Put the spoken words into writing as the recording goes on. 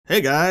Hey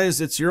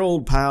guys, it's your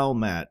old pal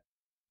Matt.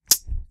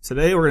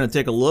 Today we're going to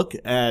take a look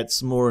at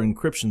some more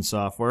encryption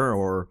software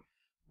or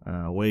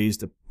ways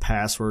to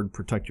password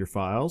protect your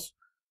files.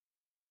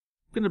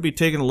 I'm going to be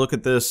taking a look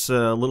at this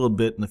a little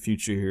bit in the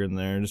future here and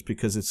there just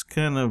because it's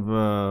kind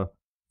of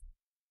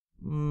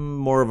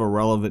more of a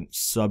relevant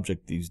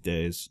subject these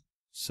days.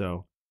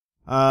 So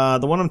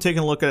the one I'm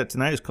taking a look at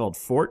tonight is called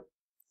Fort.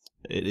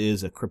 It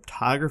is a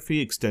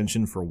cryptography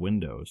extension for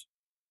Windows.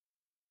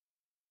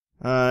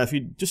 If you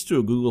just do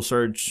a Google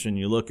search and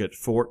you look at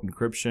Fort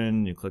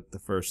Encryption, you click the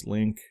first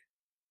link.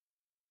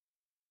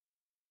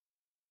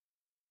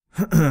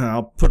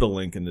 I'll put a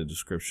link in the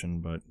description,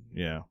 but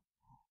yeah.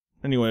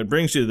 Anyway, it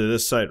brings you to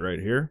this site right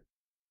here.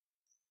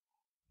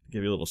 I'll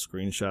give you a little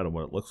screenshot of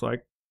what it looks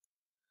like.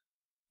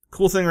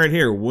 Cool thing right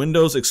here,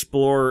 Windows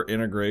Explorer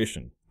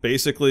integration.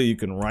 Basically, you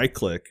can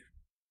right-click,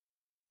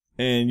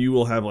 and you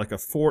will have like a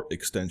Fort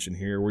extension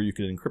here where you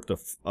can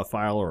encrypt a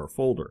file or a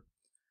folder.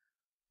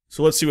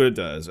 So let's see what it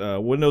does.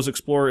 Windows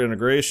Explorer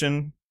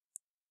integration.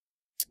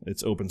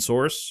 It's open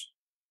source.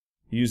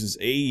 It uses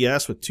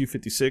AES with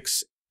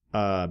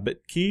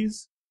 256-bit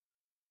keys.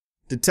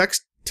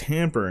 Detects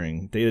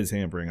tampering, data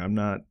tampering. I'm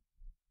not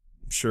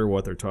sure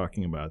what they're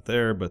talking about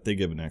there, but they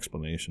give an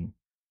explanation.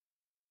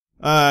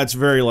 It's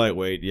very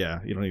lightweight.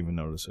 Yeah, you don't even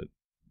notice it.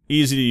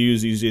 Easy to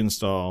use, easy to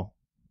install.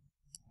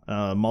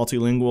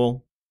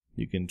 Multilingual.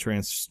 You can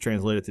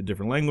translate it to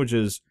different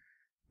languages.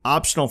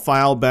 Optional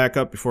file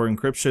backup before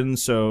encryption,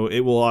 so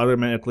it will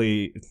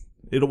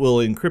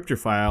encrypt your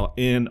file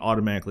and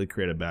automatically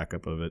create a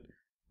backup of it,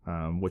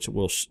 which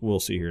we'll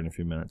see here in a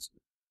few minutes.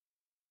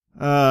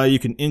 You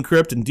can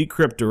encrypt and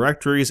decrypt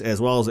directories as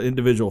well as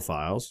individual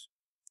files.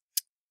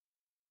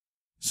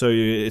 So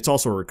it's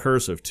also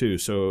recursive too.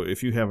 So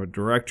if you have a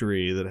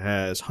directory that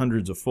has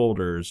hundreds of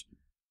folders,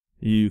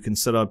 you can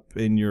set up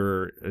in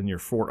your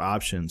Fort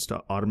options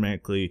to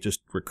automatically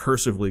just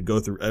recursively go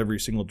through every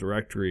single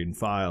directory and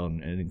file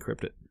and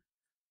encrypt it.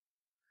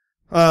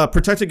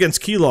 Protect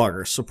against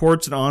keylogger.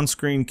 Supports an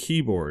on-screen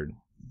keyboard.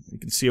 You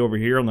can see over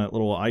here on that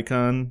little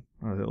icon,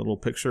 or that little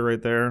picture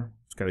right there.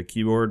 It's got a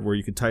keyboard where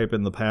you can type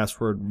in the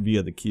password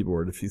via the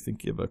keyboard if you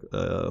think you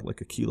have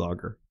like a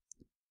keylogger.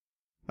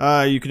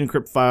 You can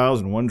encrypt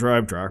files in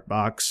OneDrive,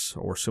 Dropbox,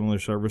 or similar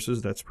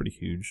services. That's pretty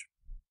huge.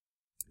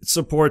 It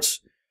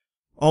supports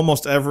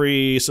almost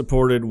every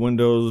supported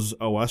Windows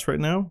OS right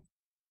now.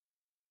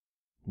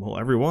 Well,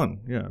 every one.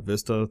 Yeah,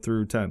 Vista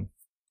through 10.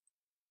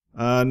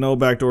 No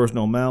backdoors,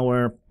 no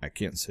malware. I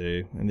can't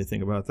say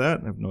anything about that.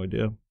 I have no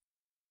idea.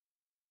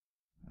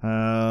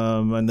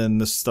 And then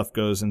this stuff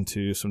goes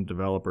into some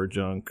developer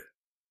junk.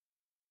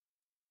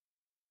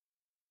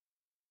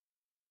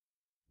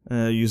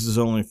 Uses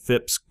only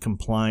FIPS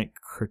compliant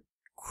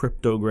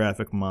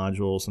cryptographic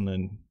modules, and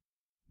then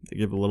they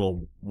give a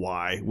little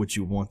why would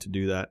you want to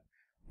do that.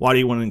 Why do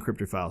you want to encrypt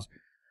your files?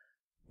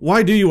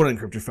 Why do you want to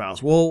encrypt your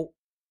files? Well,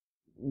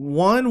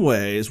 one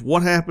way is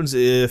what happens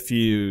if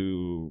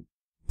you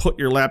put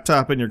your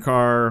laptop in your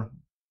car,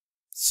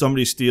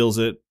 somebody steals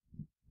it,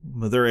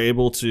 but they're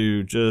able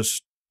to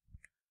just,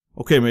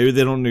 okay, maybe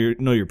they don't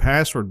know your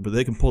password, but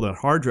they can pull that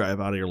hard drive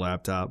out of your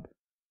laptop,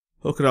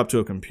 hook it up to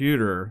a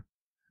computer,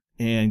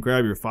 and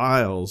grab your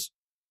files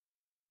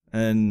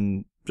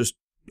and just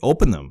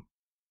open them.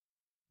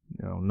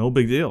 You know, no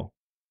big deal.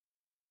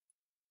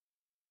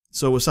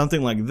 So with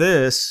something like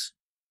this,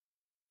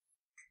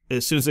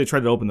 as soon as they try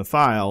to open the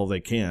file, they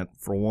can't.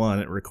 For one,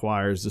 it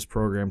requires this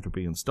program to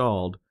be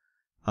installed.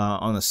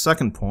 On the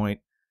second point,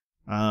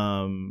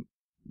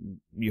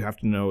 you have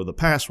to know the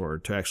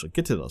password to actually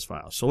get to those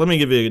files. So let me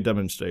give you a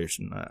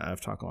demonstration. I've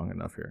talked long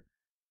enough here.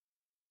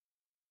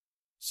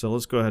 So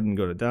let's go ahead and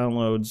go to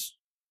downloads.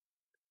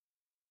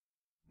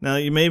 Now,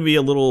 you may be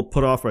a little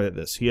put off by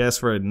this. He asks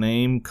for a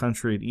name,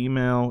 country, and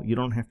email. You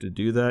don't have to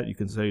do that. You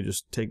can say,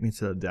 just take me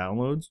to the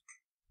downloads.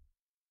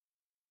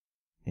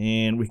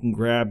 And we can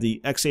grab the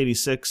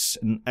x86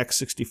 and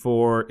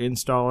x64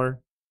 installer.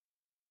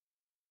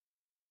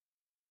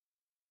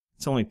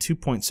 It's only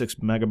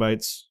 2.6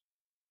 megabytes.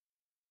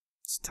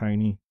 It's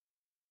tiny.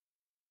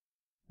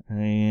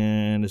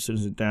 And as soon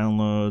as it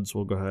downloads,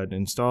 we'll go ahead and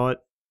install it.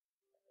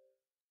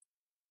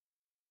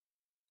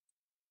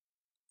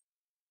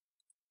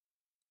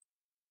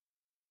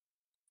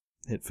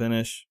 Hit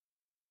finish.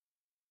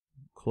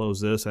 Close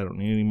this. I don't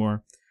need any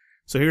more.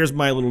 So here's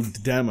my little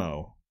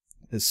demo.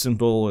 As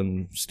simple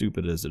and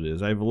stupid as it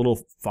is. I have a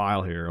little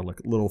file here, like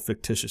a little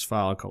fictitious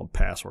file called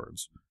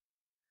passwords.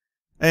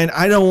 And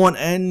I don't want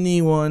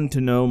anyone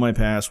to know my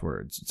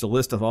passwords. It's a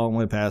list of all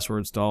my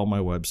passwords to all my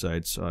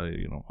websites,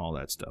 you know, all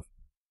that stuff.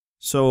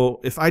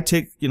 So if I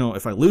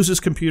if I lose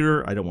this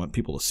computer, I don't want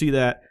people to see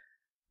that.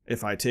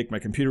 If I take my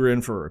computer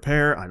in for a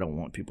repair, I don't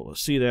want people to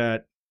see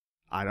that.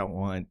 I don't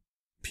want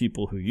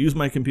people who use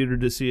my computer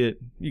to see it.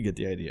 You get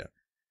the idea.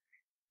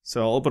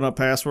 So I'll open up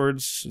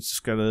passwords. It's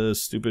just got a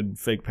stupid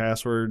fake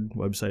password,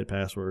 website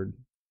password.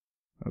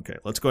 Okay,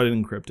 let's go ahead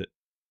and encrypt it.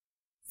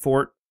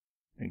 Fort,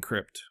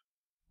 encrypt.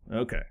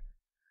 Okay.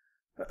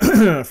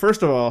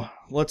 First of all,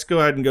 let's go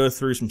ahead and go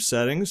through some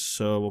settings.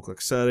 So we'll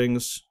click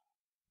settings.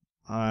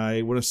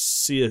 I want to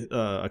see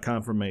a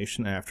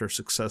confirmation after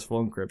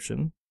successful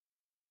encryption.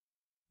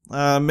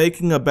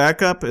 Making a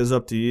backup is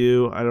up to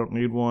you. I don't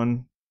need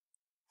one.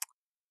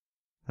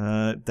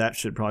 That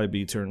should probably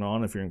be turned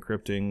on if you're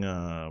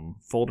encrypting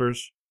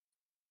folders.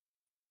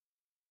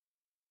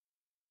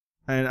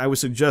 And I would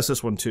suggest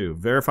this one too.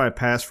 Verify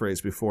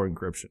passphrase before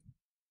encryption.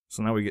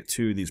 So now we get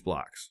 2 of these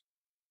blocks.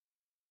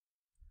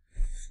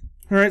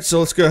 Alright, so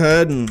let's go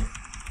ahead and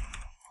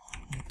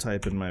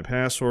type in my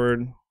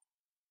password.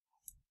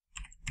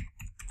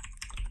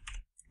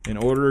 In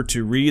order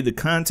to read the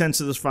contents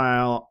of this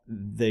file,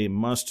 they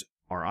must,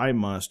 or I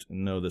must,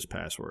 know this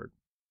password.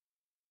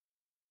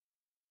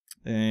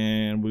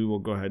 And we will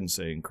go ahead and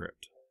say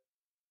encrypt.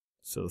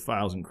 So the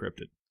file's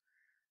encrypted.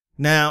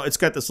 Now, it's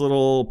got this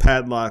little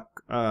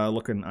padlock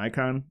looking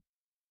icon.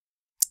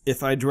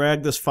 If I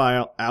drag this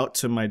file out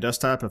to my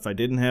desktop, if I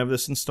didn't have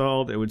this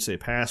installed, it would say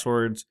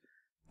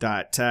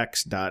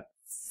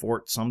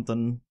passwords.text.fort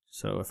something.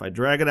 So if I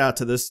drag it out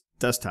to this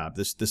desktop,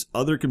 this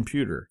other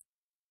computer,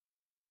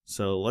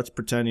 so let's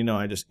pretend, you know,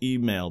 I just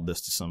emailed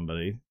this to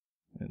somebody,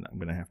 and I'm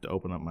going to have to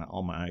open up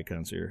all my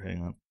icons here.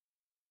 Hang on.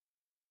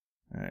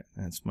 All right,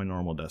 that's my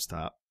normal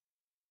desktop.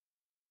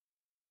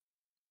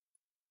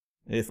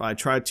 If I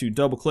try to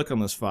double click on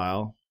this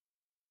file,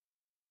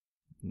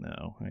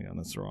 no, hang on,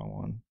 that's the wrong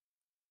one.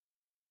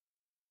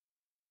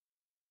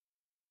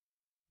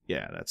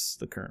 Yeah, that's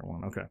the current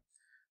one. Okay.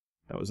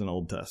 That was an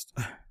old test.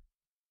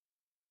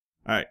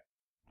 Alright.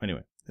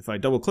 Anyway, if I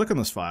double click on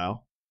this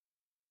file,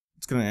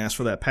 it's going to ask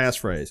for that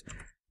passphrase.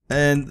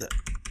 And,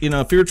 you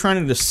know, if you're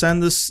trying to just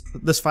send this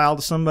file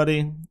to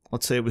somebody,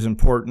 let's say it was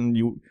important,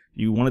 you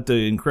wanted to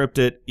encrypt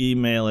it,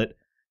 email it,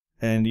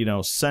 and, you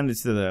know, send it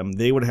to them,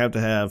 they would have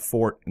to have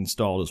Fort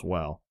installed as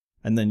well.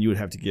 And then you would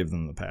have to give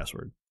them the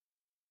password.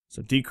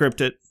 So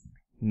decrypt it.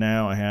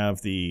 Now I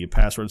have the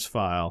passwords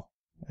file,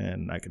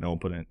 and I can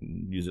open it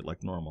and use it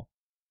like normal.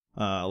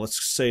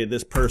 Let's say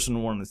this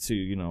person wanted to,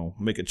 you know,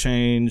 make a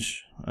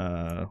change.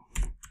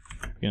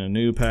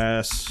 New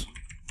pass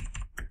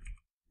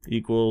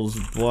equals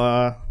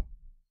blah,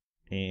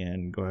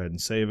 and go ahead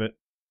and save it.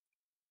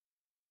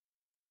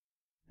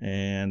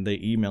 And they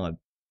email it.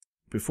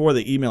 Before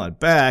they email it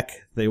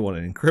back, they want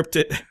to encrypt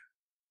it.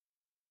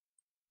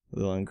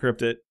 They'll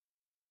encrypt it.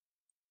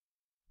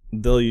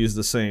 They'll use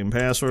the same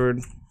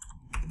password.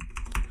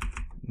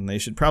 And they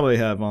should probably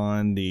have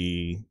on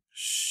the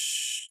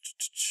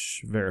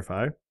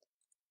verify.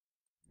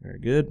 Very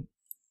good.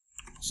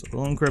 So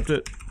they'll encrypt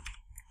it.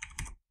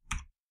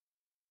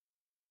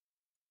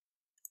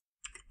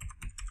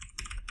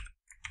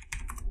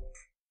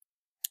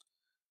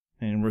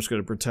 And we're just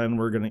going to pretend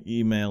we're going to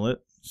email it.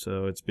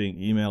 So it's being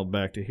emailed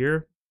back to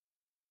here.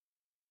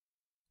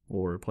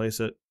 We'll replace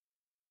it.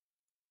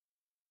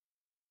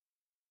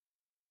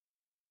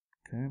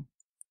 Okay.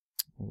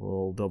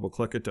 We'll double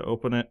click it to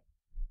open it.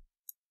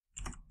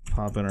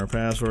 Pop in our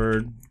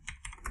password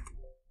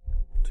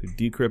to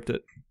decrypt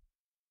it.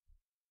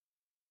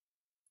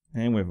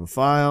 And we have a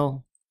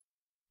file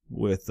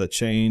with a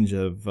change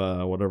of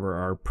whatever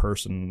our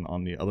person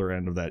on the other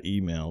end of that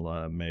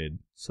email made.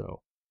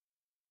 So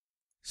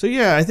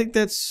yeah, I think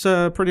that's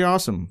pretty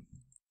awesome.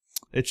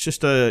 It's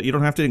just you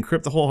don't have to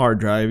encrypt the whole hard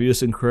drive. You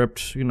just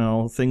encrypt, you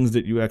know, things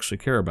that you actually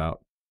care about.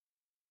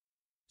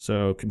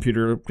 So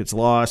computer gets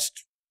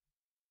lost,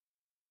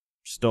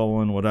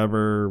 stolen,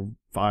 whatever,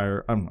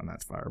 fire.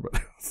 Not fire,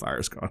 but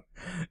fire's gone.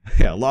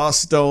 Yeah,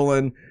 lost,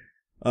 stolen.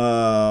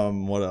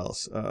 What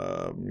else?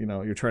 You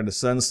know, you're trying to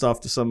send stuff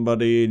to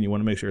somebody and you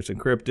want to make sure it's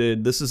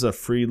encrypted. This is a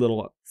free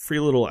little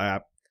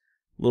app,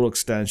 little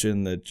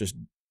extension that just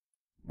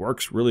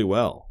works really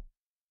well.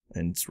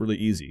 And it's really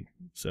easy.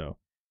 So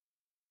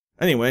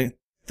anyway,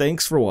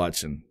 thanks for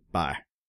watching. Bye.